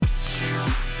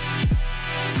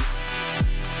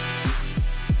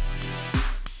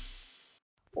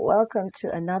welcome to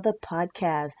another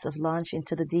podcast of Launch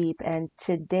into the Deep. And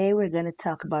today we're going to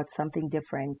talk about something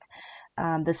different,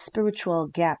 the spiritual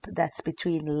gap that's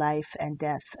between life and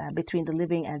death, between the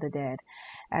living and the dead.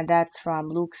 And that's from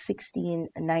Luke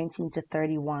 16:19 to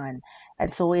 31.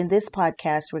 And so in this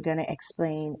podcast, we're going to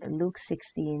explain Luke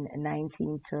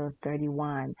 16:19 to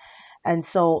 31. And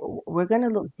so we're going to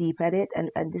look deep at it,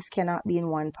 and this cannot be in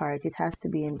one part. It has to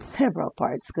be in several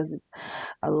parts because it's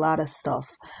a lot of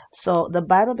stuff. So the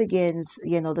Bible begins,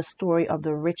 the story of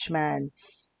the rich man.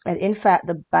 And in fact,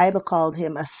 the Bible called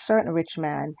him a certain rich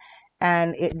man.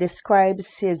 And it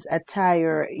describes his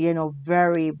attire,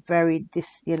 very, very,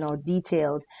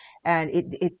 detailed. And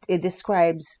it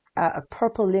describes a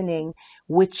purple linen,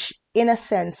 which in a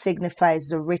sense signifies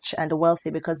the rich and the wealthy,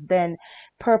 because then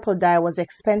purple dye was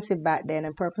expensive back then.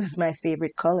 And purple is my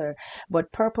favorite color.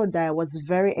 But purple dye was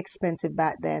very expensive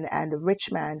back then. And the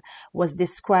rich man was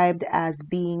described as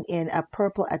being in a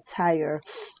purple attire.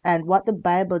 And what the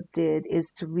Bible did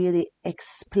is to really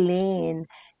explain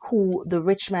who the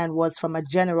rich man was from a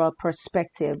general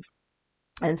perspective.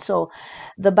 And so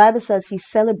the Bible says he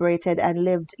celebrated and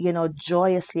lived,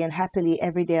 joyously and happily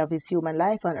every day of his human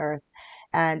life on earth.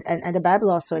 And the Bible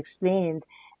also explained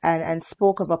and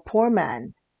spoke of a poor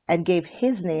man and gave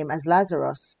his name as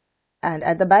Lazarus.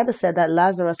 And the Bible said that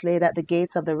Lazarus laid at the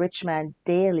gates of the rich man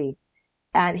daily,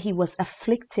 and he was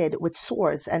afflicted with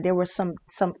sores. And there were some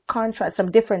contrast,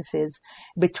 some differences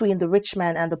between the rich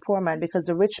man and the poor man, because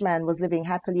the rich man was living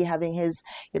happily, having his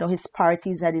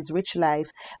parties and his rich life.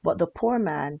 But the poor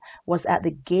man was at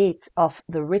the gate of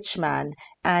the rich man,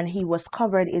 and he was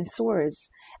covered in sores,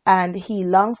 and he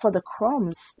longed for the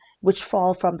crumbs which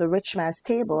fall from the rich man's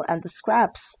table and the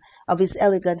scraps of his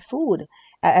elegant food.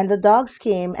 And the dogs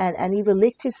came and even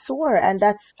licked his sore. And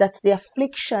that's the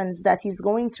afflictions that he's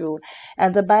going through.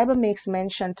 And the Bible makes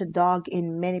mention to dog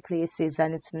in many places,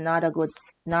 and it's not a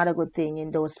good thing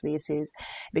in those places,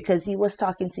 because he was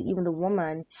talking to even the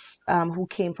woman who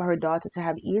came for her daughter to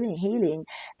have healing,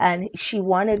 and she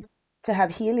wanted to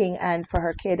have healing and for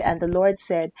her kid. And the Lord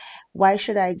said, why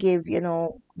should I give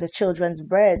the children's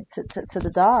bread to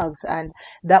the dogs? And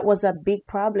that was a big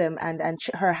problem. And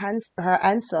her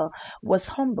answer was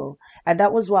humble, and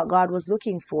that was what God was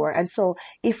looking for. And so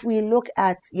if we look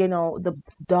at the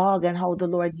dog and how the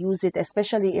Lord used it,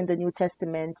 especially in the New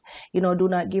Testament, do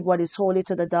not give what is holy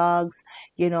to the dogs,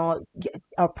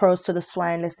 or pearls to the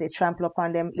swine, lest they trample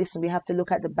upon them. Listen, we have to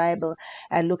look at the Bible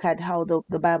and look at how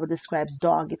the Bible describes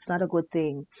dog. It's not a good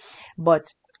thing.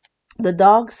 But the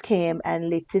dogs came and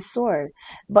licked his sore.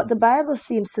 But the Bible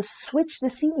seems to switch the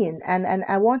scene. And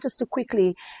I want us to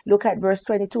quickly look at verse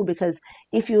 22, because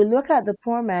if you look at the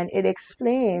poor man, it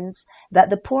explains that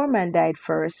the poor man died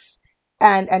first.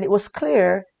 And it was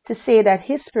clear to say that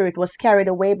his spirit was carried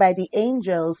away by the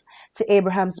angels to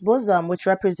Abraham's bosom, which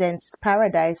represents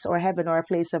paradise or heaven or a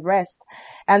place of rest.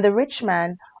 And the rich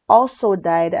man also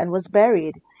died and was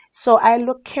buried. So I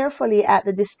look carefully at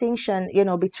the distinction,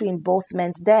 between both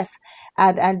men's death.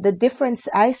 And the difference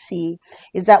I see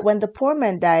is that when the poor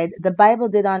man died, the Bible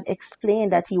did not explain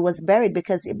that he was buried,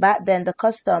 because back then the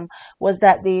custom was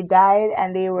that they died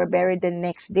and they were buried the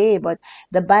next day. But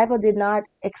the Bible did not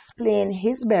explain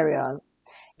his burial.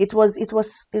 It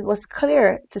was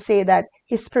clear to say that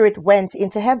his spirit went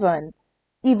into heaven,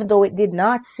 even though it did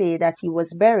not say that he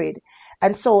was buried.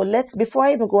 And so before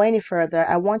I even go any further,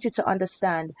 I want you to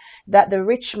understand that the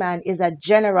rich man is a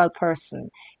general person.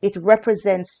 It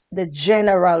represents the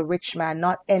general rich man,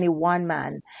 not any one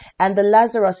man. And the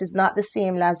Lazarus is not the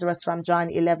same Lazarus from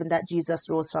John 11 that Jesus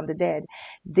rose from the dead.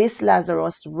 This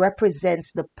Lazarus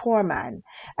represents the poor man.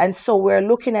 And so we're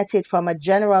looking at it from a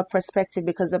general perspective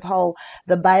because of how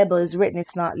the Bible is written.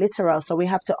 It's not literal. So we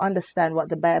have to understand what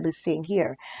the Bible is saying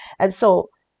here. And so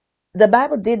the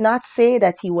Bible did not say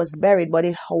that he was buried, but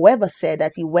it, however, said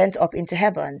that he went up into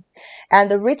heaven. And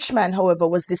the rich man, however,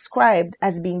 was described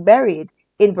as being buried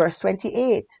in verse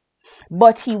 28.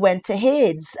 But he went to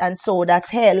Hades, and so that's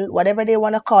hell, whatever they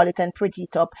want to call it and pretty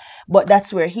it up, but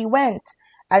that's where he went.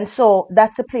 And so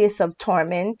that's a place of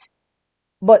torment.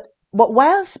 But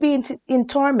whilst being in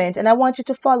torment, and I want you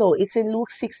to follow, it's in Luke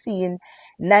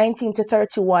 16:19 to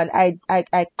 31.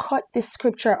 I cut this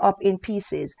scripture up in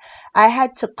pieces. I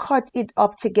had to cut it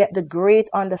up to get the great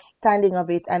understanding of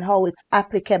it and how it's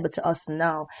applicable to us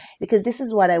now. Because this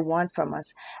is what I want from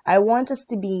us. I want us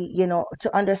to be,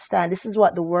 to understand this is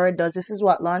what the word does. This is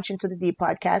what Launch into the Deep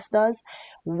podcast does.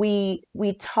 We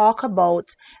talk about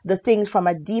the things from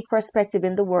a deep perspective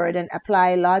in the word and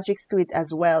apply logics to it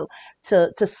as well,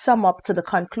 to sum up to the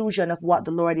conclusion of what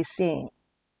the Lord is saying.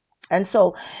 And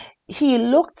so he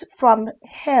looked from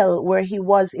hell where he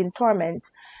was in torment,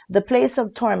 the place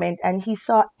of torment, and he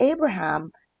saw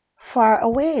Abraham far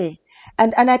away.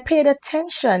 And I paid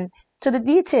attention to the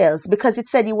details because it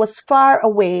said he was far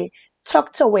away,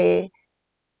 tucked away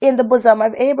in the bosom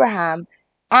of Abraham.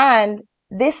 And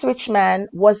this rich man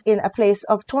was in a place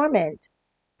of torment.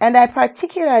 And I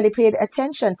particularly paid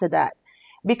attention to that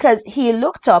because he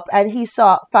looked up and he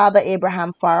saw Father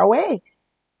Abraham far away,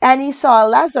 and he saw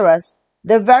Lazarus,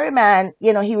 the very man,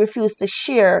 he refused to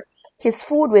share his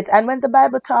food with. And when the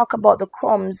Bible talk about the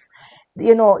crumbs,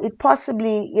 it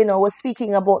possibly, was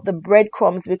speaking about the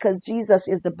breadcrumbs because Jesus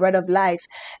is the bread of life.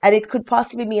 And it could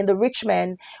possibly mean the rich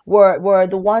men were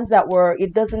the ones that were,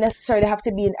 it doesn't necessarily have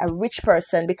to be a rich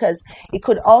person, because it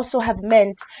could also have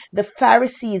meant the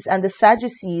Pharisees and the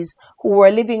Sadducees who were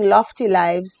living lofty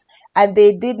lives, and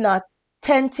they did not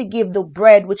tend to give the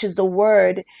bread, which is the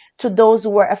word, to those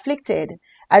who were afflicted.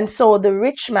 And so the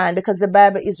rich man, because the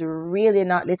Bible is really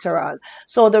not literal,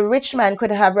 so the rich man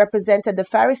could have represented the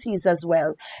Pharisees as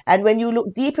well. And when you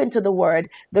look deep into the word,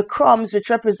 the crumbs, which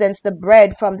represents the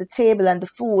bread from the table and the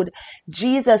food,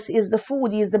 Jesus is the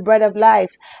food, he is the bread of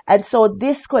life. And so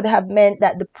this could have meant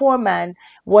that the poor man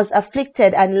was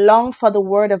afflicted and longed for the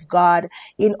word of God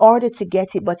in order to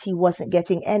get it, but he wasn't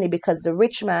getting any because the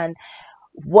rich man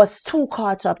was too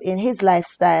caught up in his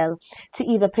lifestyle to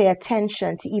even pay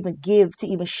attention, to even give, to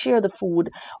even share the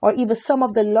food, or even some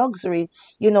of the luxury,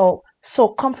 so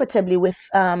comfortably with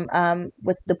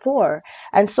the poor.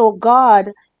 And so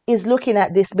God is looking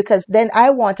at this, because then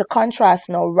I want to contrast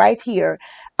now right here.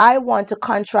 I want to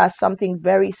contrast something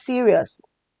very serious,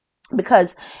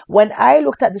 because when I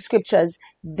looked at the scriptures,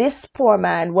 this poor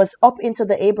man was up into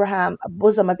the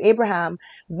bosom of Abraham,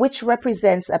 which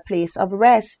represents a place of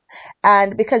rest.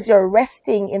 And because you're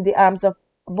resting in the arms of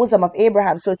bosom of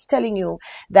Abraham, so it's telling you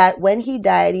that when he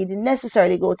died, he didn't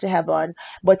necessarily go to heaven,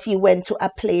 but he went to a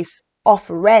place of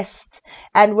rest.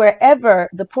 And wherever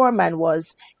the poor man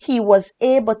was, he was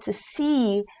able to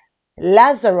see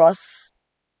Lazarus.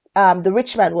 The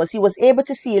rich man was, he was able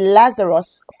to see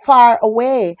Lazarus far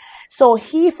away. So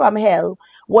he from hell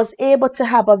was able to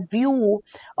have a view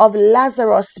of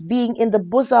Lazarus being in the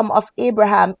bosom of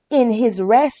Abraham in his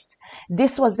rest.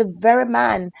 This was the very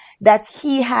man that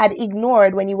he had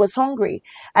ignored when he was hungry.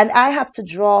 And I have to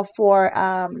draw for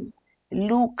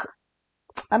Luke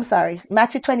I'm sorry,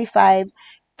 Matthew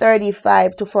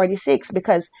 25:35 to 46,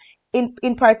 because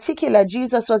in particular,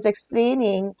 Jesus was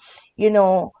explaining, you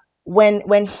know, when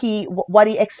what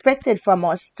he expected from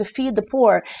us to feed the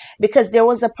poor, because there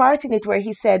was a part in it where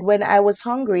he said, when I was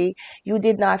hungry, you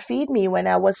did not feed me. When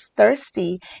I was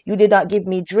thirsty, you did not give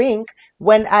me drink.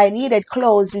 When I needed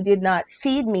clothes, you did not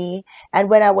feed me. And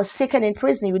when I was sick and in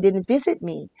prison, you didn't visit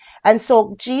me. And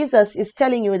so Jesus is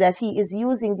telling you that he is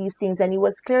using these things, and he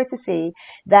was clear to say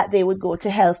that they would go to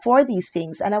hell for these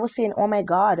things. And I was saying, oh my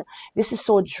God, this is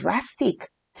so drastic.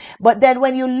 But then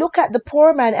when you look at the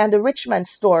poor man and the rich man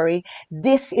story,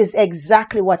 this is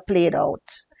exactly what played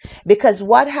out. Because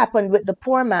what happened with the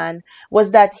poor man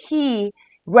was that he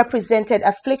represented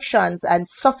afflictions and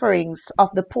sufferings of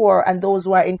the poor and those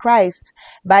who are in Christ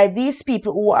by these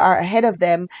people who are ahead of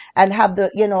them and have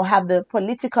the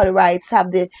political rights,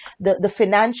 have the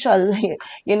financial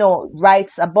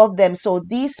rights above them. So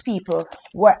these people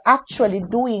were actually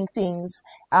doing things,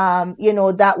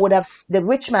 that would have, the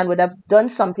rich man would have done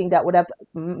something that would have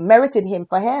merited him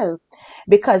for hell.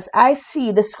 Because I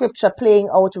see the scripture playing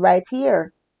out right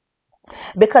here,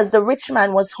 because the rich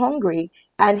man was hungry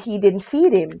and he didn't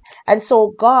feed him. And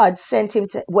so God sent him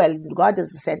to, well, God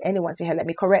doesn't send anyone to hell. Let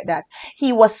me correct that.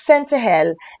 He was sent to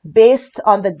hell based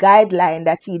on the guideline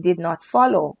that he did not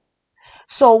follow.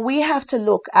 So we have to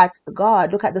look at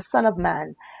God, look at the Son of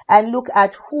Man, and look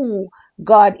at who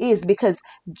God is, because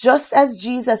just as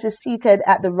Jesus is seated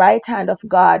at the right hand of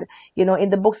God, in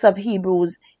the books of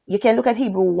Hebrews, you can look at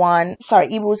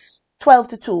Hebrews 12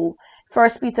 to 2, 1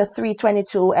 Peter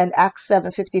 3:22, and Acts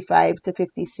 7:55 to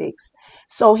 56.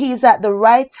 So he's at the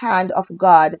right hand of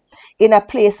God in a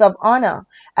place of honor.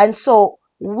 And so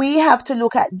we have to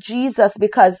look at Jesus,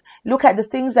 because look at the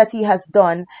things that he has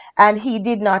done. And he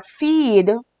did not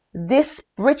feed, this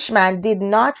rich man did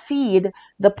not feed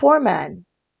the poor man.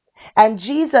 And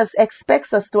Jesus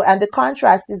expects us to, and the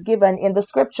contrast is given in the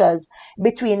scriptures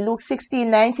between Luke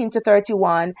 16:19 to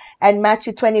 31 and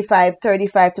Matthew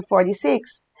 25:35 to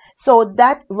 46. So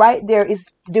that right there is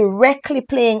directly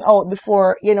playing out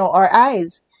before, our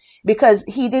eyes. Because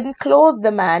he didn't clothe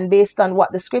the man based on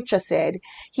what the scripture said.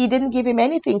 He didn't give him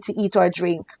anything to eat or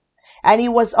drink. And he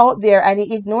was out there and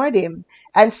he ignored him.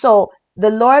 And so the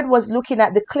Lord was looking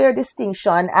at the clear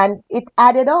distinction, and it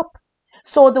added up.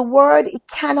 So the word, it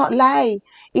cannot lie.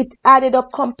 It added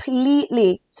up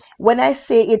completely. When I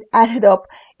say it added up,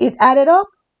 it added up.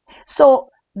 So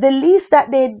the least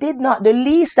that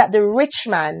the rich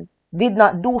man did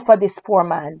not do for this poor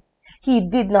man, he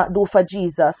did not do for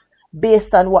Jesus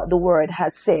based on what the word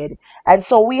has said. And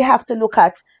so we have to look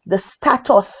at the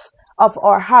status of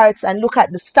our hearts and look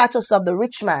at the status of the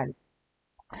rich man.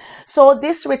 So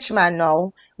this rich man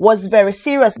now was very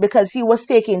serious because he was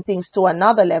taking things to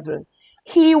another level.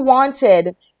 He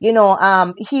wanted,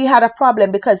 he had a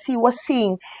problem because he was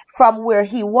seeing from where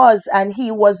he was, and he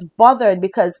was bothered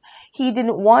because he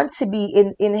didn't want to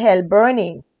be in hell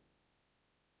burning.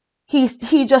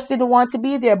 He just didn't want to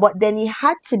be there, but then he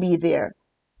had to be there.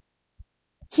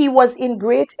 He was in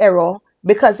great error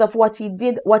because of what he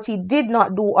did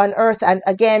not do on earth. And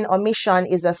again, omission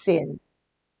is a sin.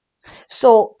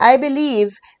 So I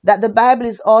believe that the Bible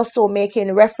is also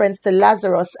making reference to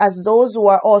Lazarus as those who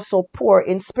are also poor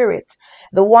in spirit,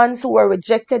 the ones who were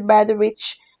rejected by the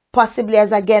rich, possibly,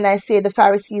 as again I say, the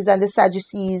Pharisees and the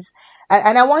Sadducees.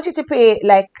 And I want you to pay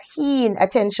like keen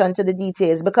attention to the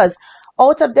details, because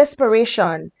out of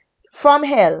desperation from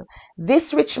hell,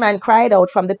 this rich man cried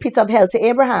out from the pit of hell to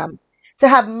Abraham to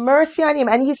have mercy on him.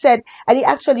 And he said, and he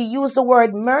actually used the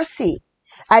word mercy.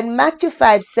 And Matthew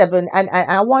 5:7, and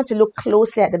I want to look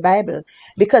closely at the Bible,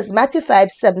 because Matthew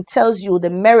 5:7 tells you the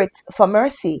merit for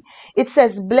mercy. It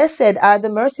says, "Blessed are the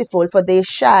merciful, for they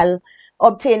shall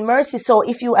obtain mercy." So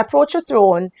if you approach a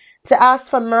throne to ask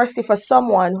for mercy for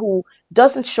someone who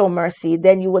doesn't show mercy,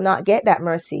 then you will not get that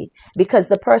mercy, because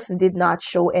the person did not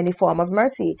show any form of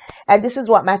mercy. And this is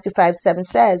what Matthew 5:7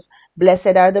 says: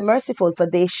 "Blessed are the merciful, for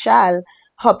they shall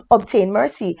obtain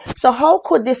mercy." So how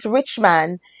could this rich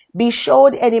man be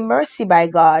showed any mercy by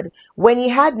God when he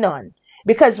had none?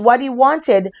 Because what he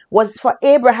wanted was for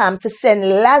Abraham to send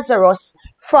Lazarus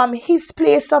from his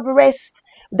place of rest,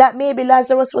 that maybe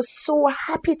Lazarus was so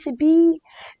happy to be,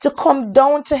 to come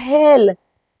down to hell,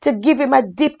 to give him a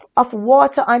dip of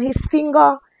water on his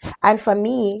finger. And for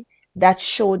me, that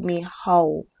showed me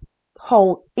how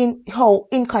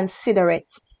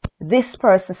inconsiderate this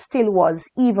person still was,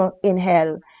 even in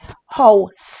hell. How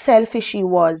selfish he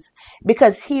was,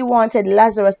 because he wanted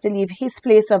Lazarus to leave his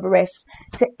place of rest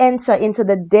to enter into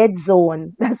the dead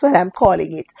zone. That's what I'm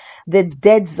calling it, the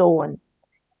dead zone.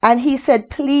 And he said,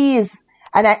 "Please."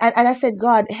 And I said,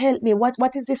 "God, help me.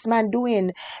 What is this man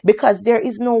doing? Because there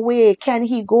is no way can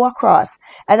he go across."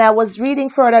 And I was reading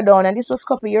further down, and this was a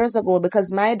couple years ago,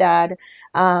 because my dad,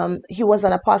 he was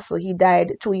an apostle. He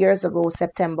died 2 years ago,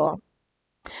 September.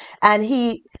 And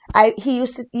he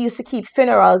used to keep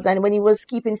funerals, and when he was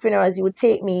keeping funerals, he would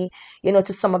take me,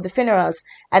 to some of the funerals.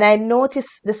 And I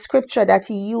noticed the scripture that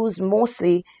he used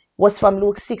mostly was from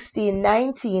Luke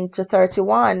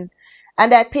 16:19-31.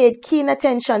 And I paid keen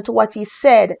attention to what he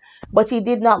said, but he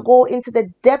did not go into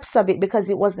the depths of it, because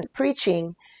it wasn't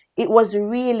preaching. It was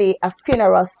really a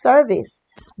funeral service.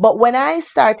 But when I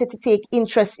started to take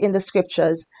interest in the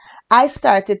scriptures, I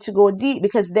started to go deep,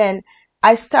 because then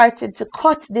I started to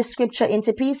cut this scripture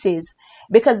into pieces,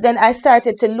 because then I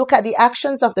started to look at the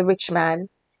actions of the rich man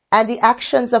and the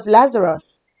actions of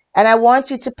Lazarus. And I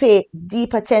want you to pay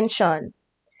deep attention.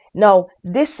 Now,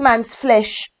 this man's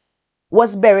flesh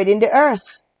was buried in the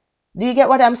earth. Do you get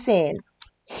what I'm saying?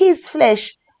 His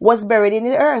flesh was buried in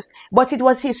the earth, but it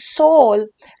was his soul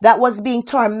that was being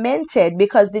tormented,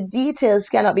 because the details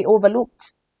cannot be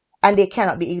overlooked and they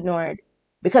cannot be ignored.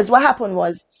 Because what happened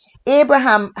was,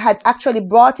 Abraham had actually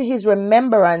brought to his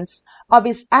remembrance of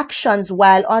his actions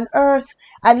while on earth.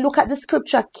 And look at the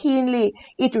scripture keenly.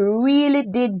 It really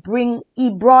did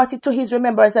he brought it to his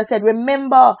remembrance and said,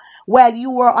 "Remember while you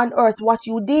were on earth what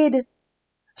you did."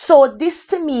 So this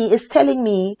to me is telling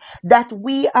me that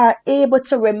we are able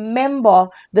to remember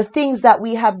the things that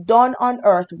we have done on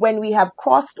earth when we have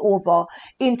crossed over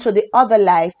into the other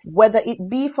life, whether it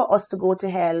be for us to go to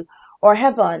hell or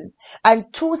heaven.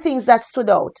 And two things that stood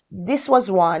out. This was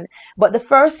one, but the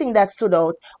first thing that stood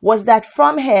out was that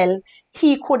from hell,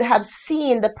 he could have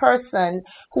seen the person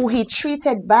who he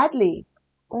treated badly.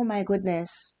 Oh my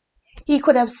goodness. He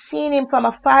could have seen him from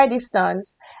a far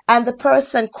distance, and the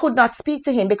person could not speak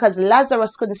to him because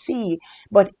Lazarus couldn't see,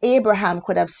 but Abraham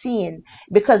could have seen,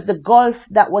 because the gulf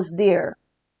that was there.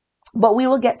 But we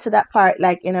will get to that part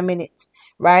like in a minute,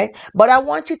 right? But I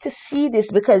want you to see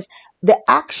this, because the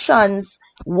actions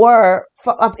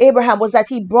of Abraham was that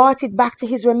he brought it back to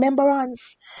his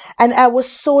remembrance. And I was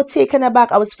so taken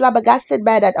aback. I was flabbergasted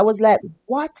by that. I was like,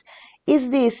 what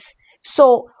is this?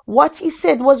 So what he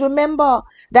said was, remember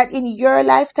that in your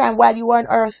lifetime while you were on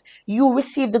earth, you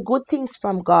received the good things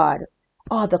from God,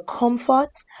 or the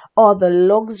comfort, or the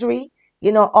luxury.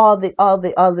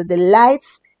 the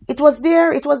lights. It was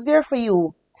there for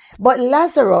you. But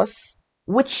Lazarus,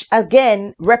 which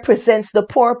again represents the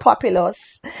poor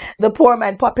populace, the poor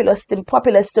man populace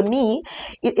to me,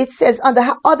 it says on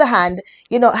the other hand,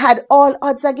 had all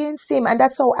odds against him. And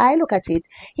that's how I look at it.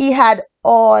 He had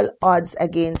all odds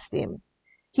against him.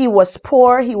 He was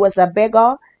poor, he was a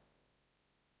beggar,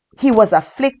 he was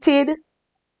afflicted,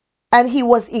 and he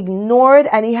was ignored,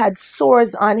 and he had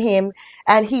sores on him,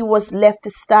 and he was left to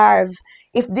starve.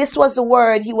 If this was the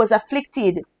word, he was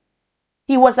afflicted.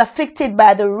 He was afflicted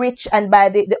by the rich and by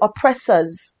the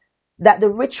oppressors, that the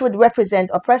rich would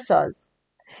represent oppressors.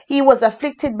 He was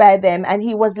afflicted by them, and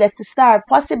he was left to starve.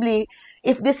 Possibly,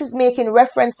 if this is making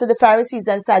reference to the Pharisees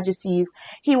and Sadducees,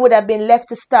 he would have been left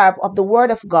to starve of the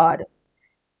word of God.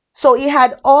 So he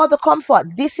had all the comfort.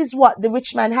 This is what the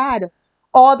rich man had.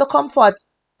 All the comfort,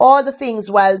 all the things,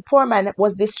 while the poor man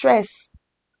was distressed.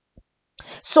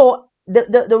 So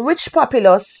the rich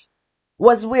populace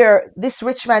was where this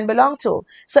rich man belonged to.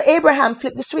 So Abraham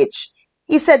flipped the switch.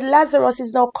 He said, Lazarus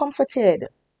is now comforted.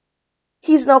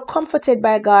 He's now comforted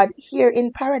by God here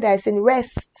in paradise, in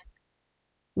rest,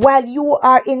 while you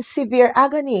are in severe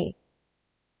agony.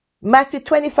 Matthew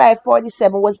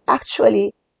 25:47 was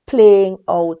actually playing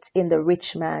out in the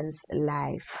rich man's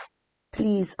life.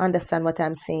 Please understand what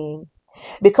I'm saying.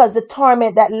 Because the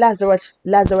torment that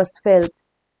Lazarus felt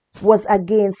was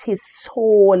against his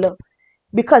soul.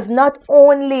 Because not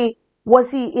only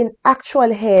was he in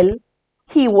actual hell,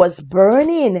 he was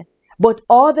burning, but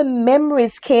all the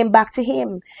memories came back to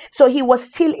him. So he was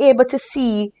still able to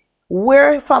see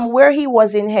from where he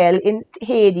was in hell, in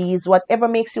Hades, whatever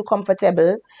makes you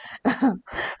comfortable,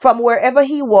 from wherever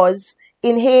he was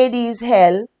in Hades,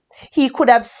 hell, he could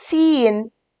have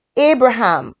seen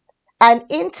Abraham. And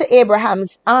into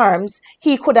Abraham's arms,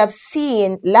 he could have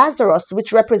seen Lazarus,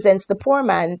 which represents the poor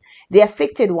man, the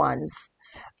afflicted ones.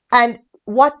 And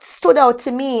what stood out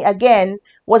to me again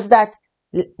was that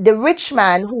the rich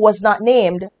man, who was not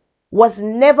named, was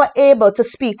never able to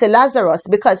speak to Lazarus,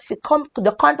 because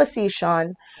the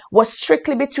conversation was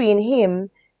strictly between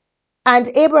him and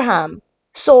Abraham.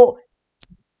 So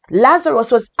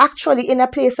Lazarus was actually in a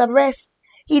place of rest.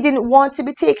 He didn't want to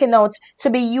be taken out to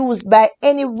be used by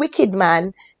any wicked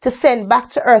man to send back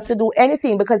to earth to do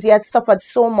anything, because he had suffered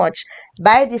so much.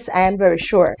 By this, I am very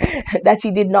sure that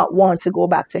he did not want to go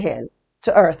back to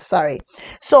earth, sorry.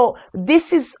 So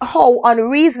this is how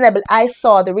unreasonable I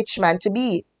saw the rich man to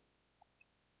be.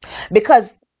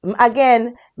 Because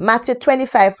again, Matthew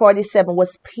 25:47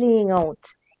 was playing out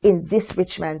in this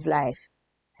rich man's life.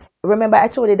 Remember, I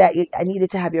told you that I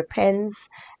needed to have your pens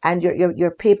and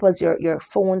your papers, your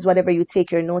phones, whatever you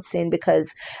take your notes in,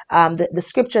 because the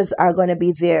scriptures are going to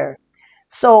be there.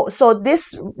 So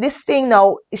this thing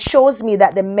now shows me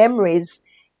that the memories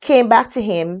came back to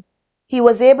him. He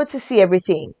was able to see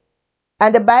everything.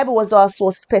 And the Bible was also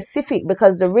specific,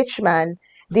 because the rich man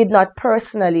did not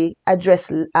personally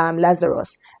address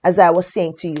Lazarus, as I was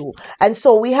saying to you. And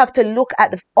so we have to look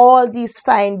at all these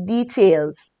fine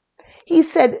details. He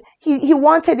said he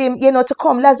wanted him, to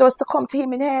come, Lazarus to come to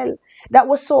him in hell. That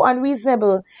was so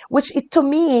unreasonable, which to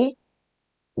me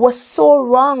was so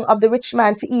wrong of the rich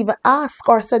man to even ask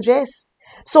or suggest.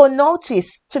 So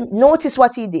notice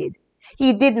what he did.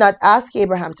 He did not ask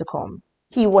Abraham to come.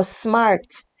 He was smart,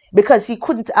 because he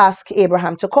couldn't ask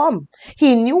Abraham to come.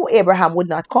 He knew Abraham would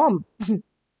not come.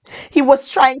 He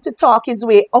was trying to talk his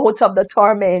way out of the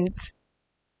torment.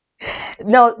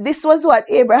 Now, this was what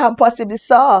Abraham possibly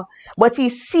saw, but he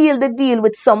sealed the deal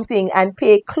with something, and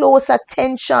paid close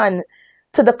attention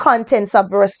to the contents of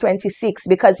verse 26,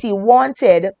 because he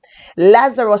wanted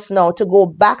Lazarus now to go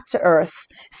back to earth.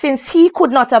 Since he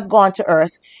could not have gone to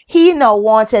earth, he now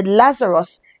wanted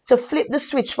Lazarus to flip the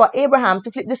switch, for Abraham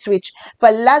to flip the switch, for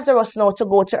Lazarus now to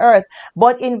go to earth.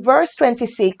 But in verse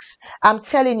 26, I'm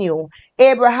telling you,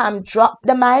 Abraham dropped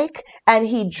the mic, and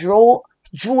he drew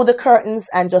the curtains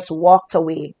and just walked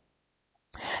away.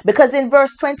 Because in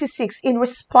verse 26, in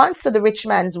response to the rich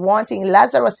man's wanting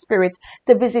Lazarus' spirit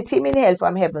to visit him in hell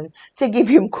from heaven, to give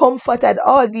him comfort and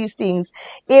all these things,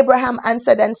 Abraham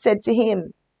answered and said to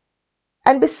him,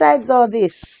 and besides all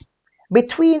this,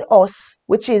 between us,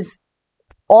 which is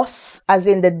us as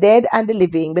in the dead and the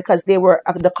living, because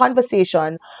the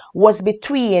conversation was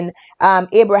between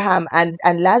Abraham and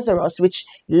Lazarus, which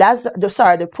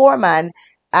the poor man,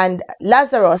 and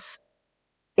Lazarus,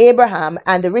 Abraham,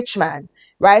 and the rich man,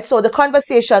 right? So the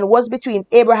conversation was between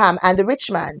Abraham and the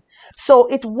rich man. So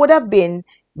it would have been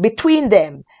between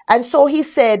them. And so he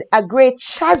said, a great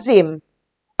chasm,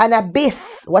 an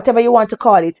abyss, whatever you want to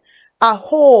call it, a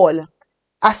hole,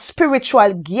 a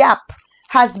spiritual gap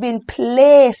has been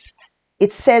placed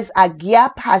It says a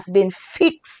gap has been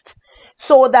fixed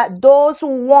so that those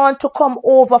who want to come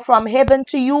over from heaven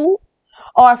to you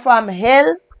or from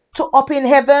hell to up in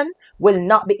heaven will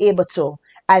not be able to,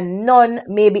 and none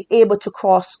may be able to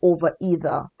cross over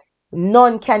either.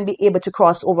 None can be able to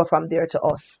cross over from there to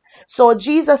us. So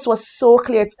Jesus was so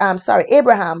clear.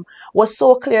 Abraham was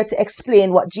so clear to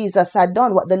explain what Jesus had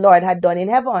done, what the Lord had done in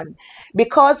heaven,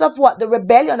 because of what the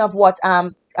rebellion of what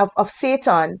of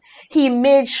Satan. He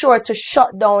made sure to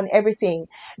shut down everything,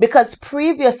 because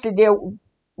previously there,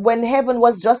 when heaven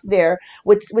was just there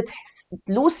with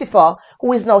Lucifer,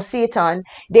 who is now Satan,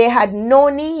 they had no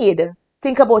need.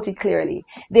 Think about it clearly.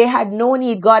 They had no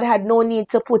need, God had no need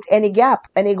to put any gap,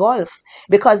 any gulf,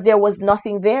 because there was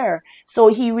nothing there. So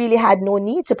he really had no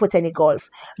need to put any gulf.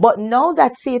 But now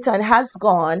that Satan has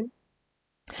gone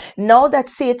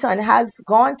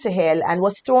to hell and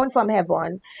was thrown from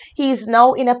heaven, he is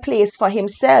now in a place for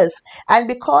himself. And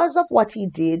because of what he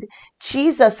did,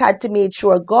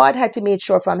 God had to make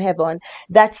sure from heaven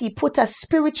that he put a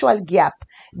spiritual gap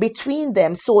between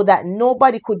them so that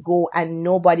nobody could go and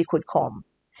nobody could come.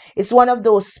 It's one of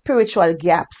those spiritual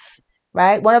gaps,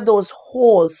 right? One of those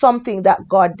holes, something that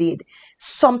God did,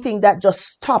 something that just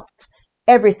stopped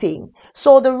everything.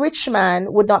 So the rich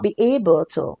man would not be able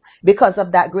to, because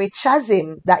of that great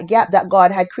chasm, that gap that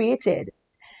God had created.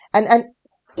 And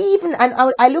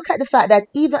I look at the fact that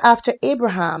even after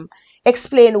Abraham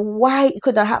explained why it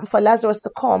could not happen for Lazarus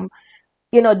to come,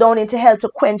 down into hell to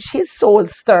quench his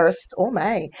soul's thirst. Oh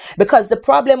my. Because the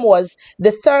problem was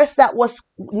the thirst that was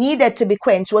needed to be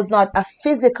quenched was not a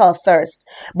physical thirst,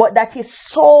 but that his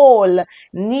soul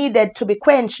needed to be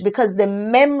quenched, because the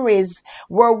memories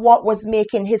were what was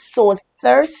making his soul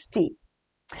thirsty.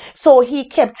 So he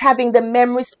kept having the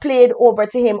memories played over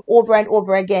to him over and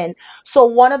over again. So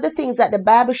one of the things that the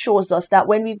Bible shows us, that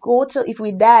when if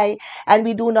we die and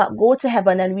we do not go to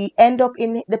heaven and we end up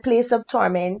in the place of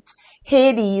torment,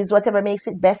 Hades, whatever makes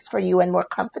it best for you and more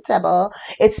comfortable,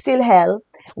 it's still hell.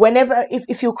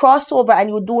 If you cross over and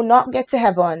you do not get to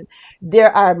heaven,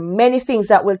 there are many things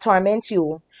that will torment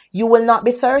you. You will not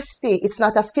be thirsty. It's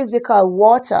not a physical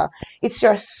water. It's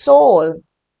your soul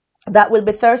that will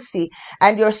be thirsty,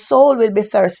 and your soul will be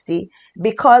thirsty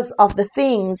because of the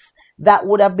things that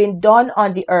would have been done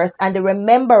on the earth and the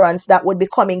remembrance that would be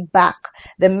coming back.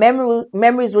 The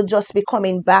memories would just be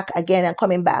coming back again and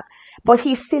coming back. But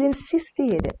he still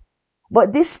insisted.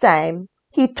 But this time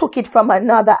he took it from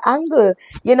another angle.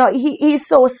 He's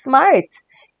so smart.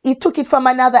 He took it from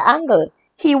another angle.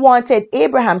 He wanted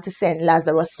Abraham to send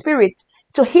Lazarus' spirit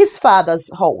to his father's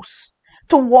house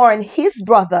to warn his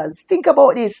brothers. Think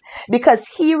about this. Because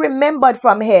he remembered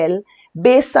from hell,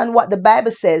 based on what the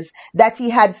Bible says, that he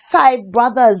had 5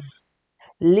 brothers.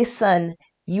 Listen,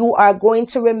 you are going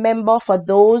to remember, for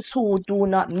those who do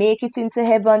not make it into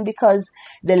heaven because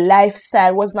the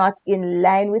lifestyle was not in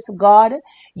line with God,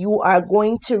 you are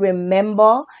going to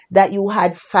remember that you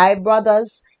had 5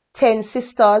 brothers, 10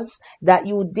 sisters, that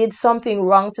you did something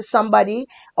wrong to somebody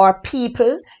or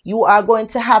people. You are going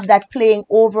to have that playing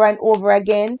over and over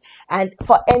again. And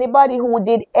for anybody who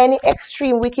did any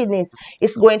extreme wickedness,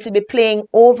 it's going to be playing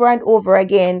over and over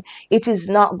again. It is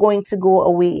not going to go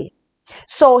away.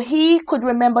 So he could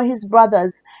remember his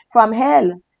brothers from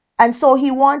hell. And so he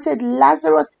wanted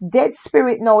Lazarus' dead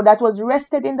spirit now, that was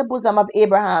rested in the bosom of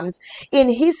Abraham's,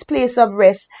 in his place of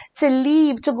rest, to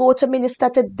leave, to go to minister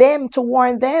to them, to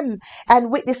warn them and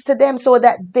witness to them, so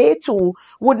that they too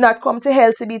would not come to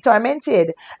hell to be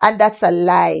tormented. And that's a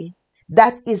lie.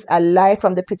 That is a lie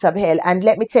from the pit of hell. And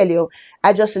let me tell you,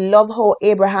 I just love how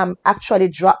Abraham actually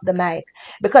dropped the mic,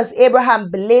 because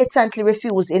Abraham blatantly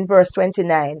refused in verse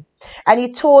 29. And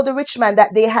he told the rich man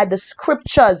that they had the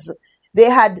scriptures. They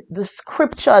had the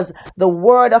scriptures, the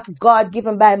word of God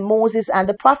given by Moses and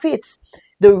the prophets,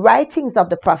 the writings of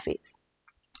the prophets.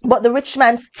 But the rich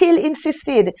man still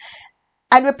insisted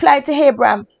and replied to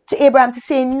Abraham to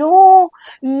say, no,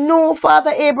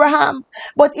 Father Abraham.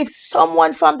 But if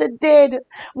someone from the dead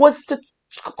was to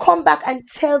come back and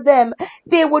tell them,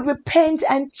 they would repent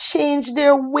and change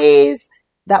their ways.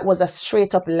 That was a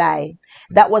straight up lie.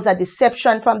 That was a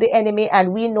deception from the enemy,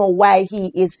 and we know why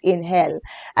he is in hell.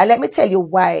 And let me tell you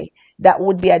why that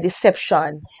would be a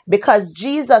deception. Because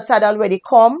Jesus had already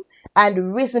come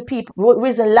and risen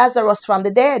Lazarus from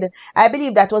the dead. I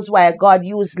believe that was why God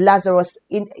used Lazarus'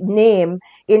 name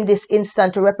in this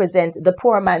instant to represent the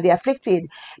poor man, the afflicted,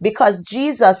 because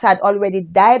Jesus had already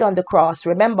died on the cross,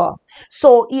 remember?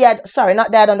 So he had,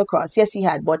 not died on the cross. Yes, he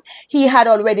had, but he had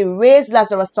already raised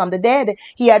Lazarus from the dead.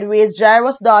 He had raised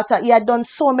Jairus' daughter. He had done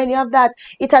so many of that.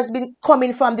 It has been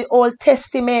coming from the Old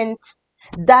Testament.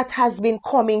 That has been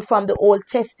coming from the Old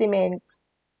Testament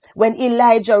when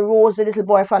Elijah rose the little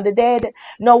boy from the dead.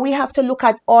 Now we have to look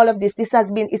at all of this.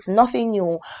 It's nothing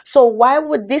new. So why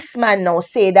would this man now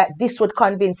say that this would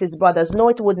convince his brothers? No,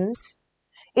 it wouldn't.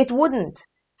 It wouldn't.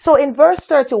 So in verse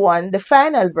 31, the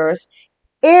final verse,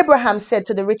 Abraham said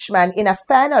to the rich man in a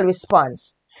final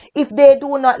response, if they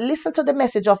do not listen to the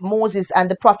message of Moses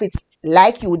and the prophets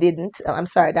like you didn't, I'm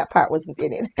sorry, that part wasn't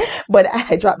in it, but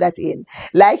I dropped that in,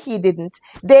 like he didn't,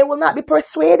 they will not be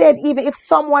persuaded even if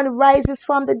someone rises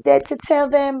from the dead to tell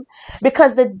them,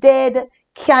 because the dead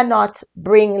cannot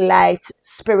bring life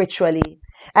spiritually.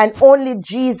 And only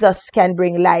Jesus can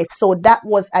bring life. So that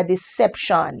was a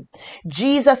deception.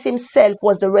 Jesus himself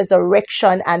was the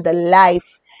resurrection and the life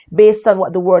based on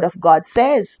what the word of God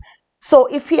says. So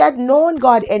if he had known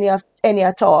God any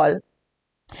at all,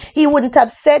 he wouldn't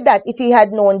have said that. If he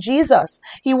had known Jesus,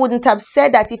 he wouldn't have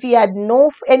said that. If he had known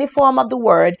any form of the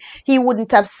word, he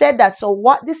wouldn't have said that. So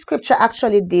what the scripture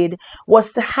actually did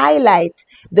was to highlight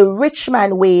the rich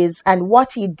man ways and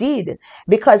what he did,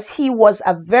 because he was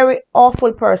a very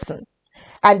awful person.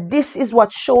 And this is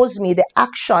what shows me, the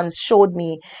actions showed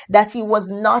me that he was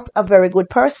not a very good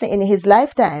person in his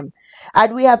lifetime.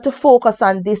 And we have to focus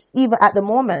on this even at the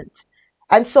moment.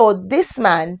 And so this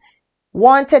man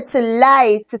wanted to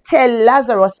lie, to tell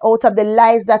Lazarus out of the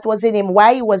lies that was in him,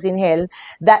 why he was in hell,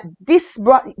 that this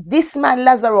man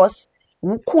Lazarus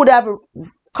could have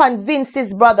convinced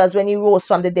his brothers when he rose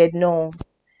from the dead. No,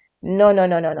 no, no,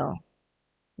 no, no, no,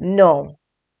 no,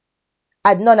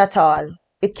 and none at all.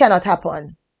 It cannot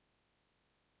happen.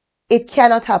 It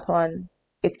cannot happen.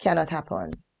 It cannot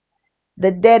happen.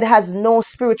 The dead has no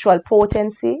spiritual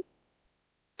potency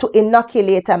to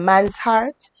inoculate a man's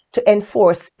heart to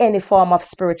enforce any form of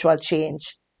spiritual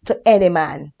change to any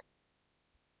man.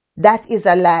 That is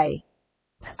a lie.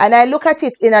 And I look at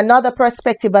it in another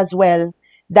perspective as well,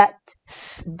 that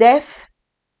death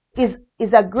is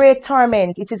a great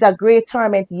torment. It is a great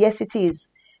torment. Yes, it is.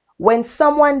 When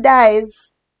someone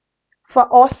dies, for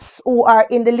us who are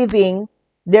in the living,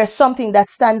 there's something that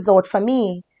stands out for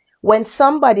me. When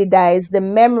somebody dies, the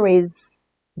memories,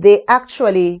 they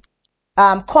actually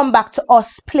come back to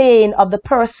us playing of the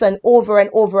person over and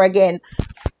over again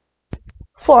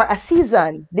for a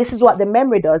season. This is what the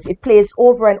memory does. It plays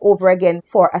over and over again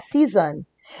for a season.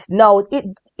 Now,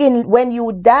 when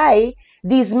you die,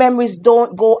 these memories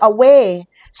don't go away.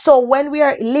 So when we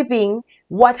are living,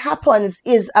 what happens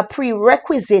is a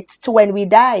prerequisite to when we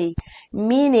die,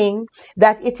 meaning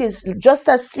that it is just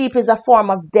as sleep is a form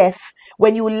of death.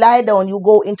 When you lie down, you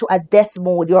go into a death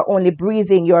mode. You're only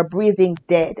breathing. You're breathing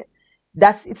dead.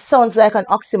 It sounds like an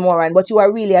oxymoron, but you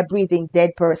are really a breathing dead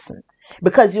person.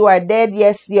 Because you are dead,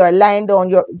 yes, you're lying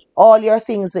down, all your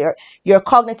things, your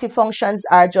cognitive functions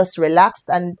are just relaxed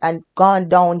and gone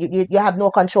down. You have no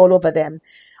control over them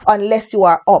unless you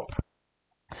are up.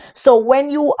 So when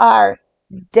you are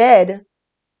dead,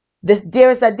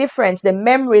 there's a difference. The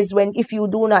memories, if you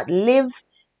do not live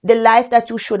the life that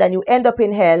you should and you end up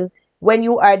in hell, when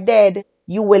you are dead,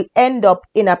 you will end up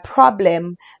in a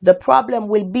problem. The problem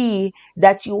will be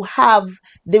that you have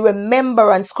the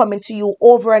remembrance coming to you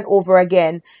over and over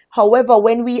again. However,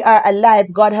 when we are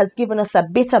alive, God has given us a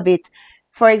bit of it.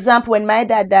 For example, when my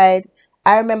dad died,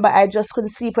 I remember I just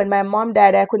couldn't sleep. When my mom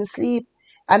died, I couldn't sleep.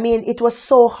 I mean, it was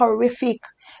so horrific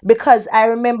because I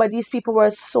remember these people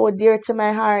were so dear to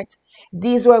my heart.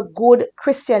 These were good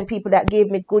Christian people that gave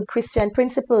me good Christian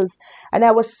principles. And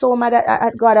I was so mad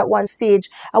at God at one stage.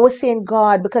 I was saying,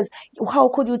 God, because how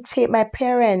could you take my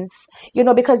parents?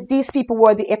 Because these people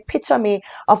were the epitome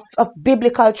of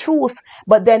biblical truth.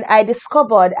 But then I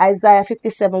discovered Isaiah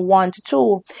 57, 1 to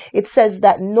 2. It says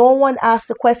that no one asks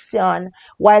the question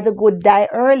why the good die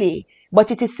early,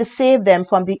 but it is to save them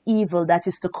from the evil that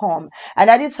is to come. And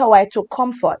that is how I took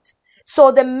comfort.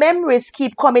 So the memories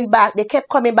keep coming back. They kept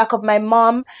coming back of my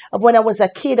mom, of when I was a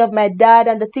kid, of my dad,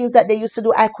 and the things that they used to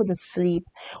do. I couldn't sleep.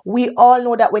 We all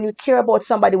know that when you care about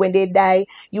somebody, when they die,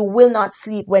 you will not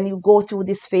sleep when you go through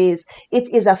this phase.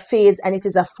 It is a phase and it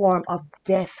is a form of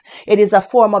death. It is a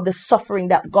form of the suffering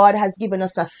that God has given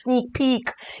us a sneak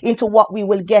peek into what we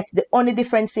will get. The only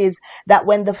difference is that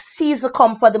when the season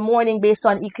comes for the mourning, based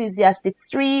on Ecclesiastes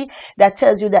 3, that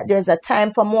tells you that there's a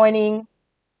time for mourning,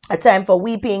 a time for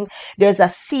weeping. There's a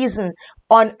season.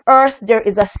 On earth, there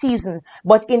is a season.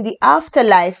 But in the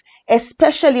afterlife,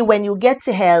 especially when you get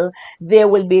to hell, there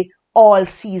will be all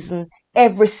season,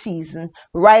 every season,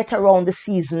 right around the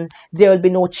season. There will be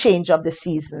no change of the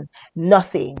season.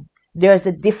 Nothing. There's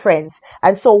a difference.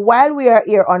 And so while we are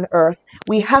here on earth,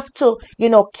 we have to,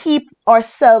 keep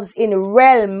ourselves in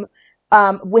realm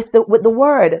with the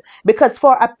word. Because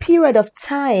for a period of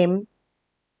time,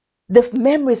 The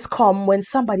memories come when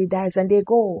somebody dies and they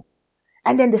go.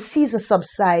 And then the season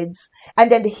subsides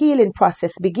and then the healing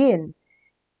process begins.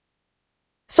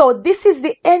 So this is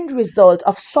the end result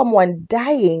of someone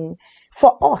dying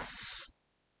for us.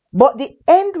 But the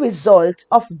end result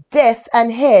of death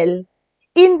and hell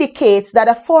indicates that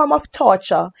a form of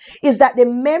torture is that the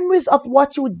memories of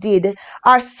what you did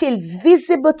are still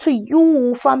visible to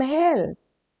you from hell.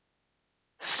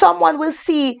 Someone will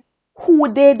see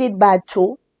who they did bad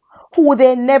to, who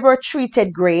they never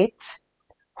treated great,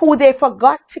 who they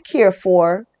forgot to care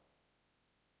for.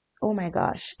 Oh my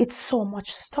gosh, it's so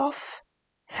much stuff.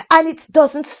 And it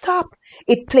doesn't stop.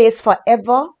 It plays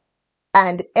forever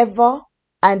and ever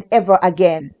and ever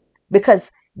again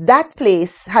because that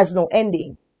place has no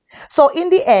ending. So in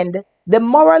the end, the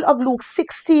moral of Luke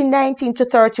 16:19 to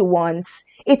 31,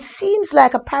 it seems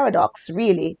like a paradox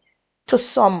really to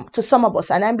some of us,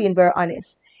 and I'm being very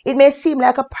honest. It may seem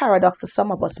like a paradox to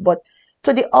some of us, but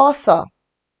to the author,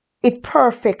 it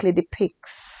perfectly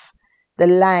depicts the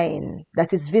line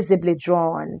that is visibly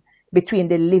drawn between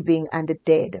the living and the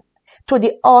dead. To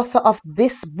the author of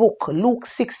this book, Luke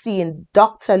 16,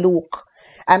 Dr. Luke,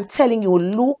 I'm telling you,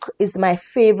 Luke is my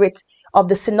favorite of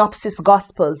the synopsis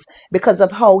gospels because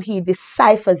of how he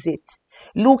deciphers it.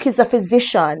 Luke is a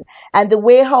physician, and the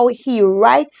way how he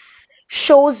writes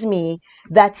shows me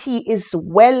that he is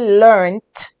well learned,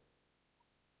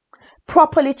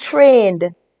 properly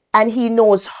trained, and he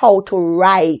knows how to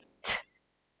write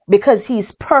because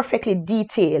he's perfectly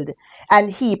detailed and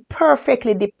he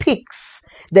perfectly depicts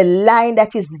the line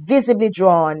that is visibly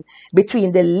drawn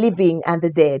between the living and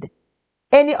the dead.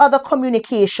 Any other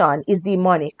communication is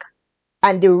demonic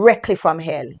and directly from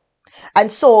hell. And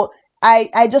so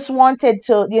I just wanted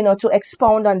to, to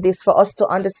expound on this for us to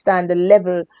understand the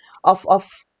level of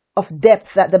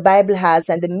depth that the Bible has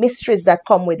and the mysteries that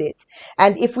come with it.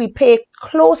 And if we pay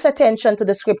close attention to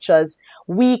the scriptures,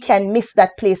 we can miss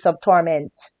that place of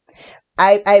torment.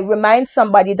 I remind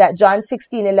somebody that John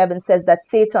 16:11 says that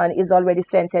Satan is already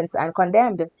sentenced and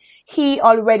condemned. He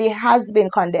already has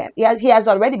been condemned. He has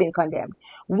already been condemned.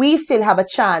 We still have a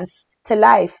chance to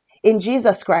life in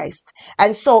Jesus Christ.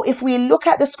 And so if we look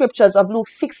at the scriptures of Luke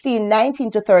 16:19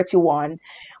 to 31,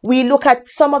 we look at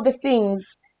some of the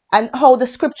things and how the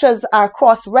scriptures are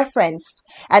cross-referenced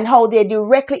and how they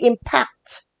directly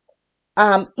impact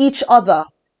each other.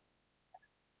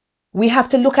 We have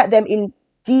to look at them in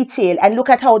detail and look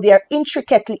at how they are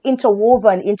intricately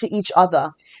interwoven into each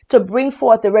other to bring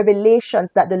forth the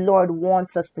revelations that the Lord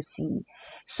wants us to see.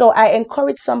 So I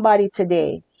encourage somebody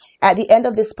today at the end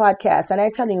of this podcast, and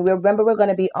I'm telling you, remember we're going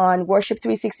to be on Worship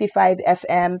 365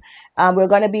 FM. We're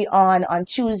going to be on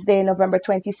Tuesday, November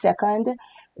 22nd.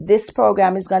 This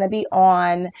program is going to be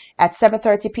on at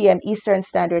 7:30 p.m. Eastern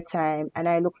Standard Time, and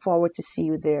I look forward to see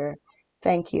you there.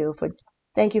 Thank you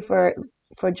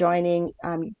for joining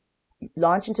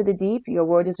Launch into the Deep, Your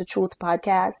Word is the Truth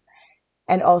podcast,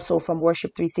 and also from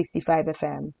Worship 365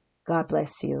 FM. God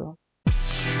bless you.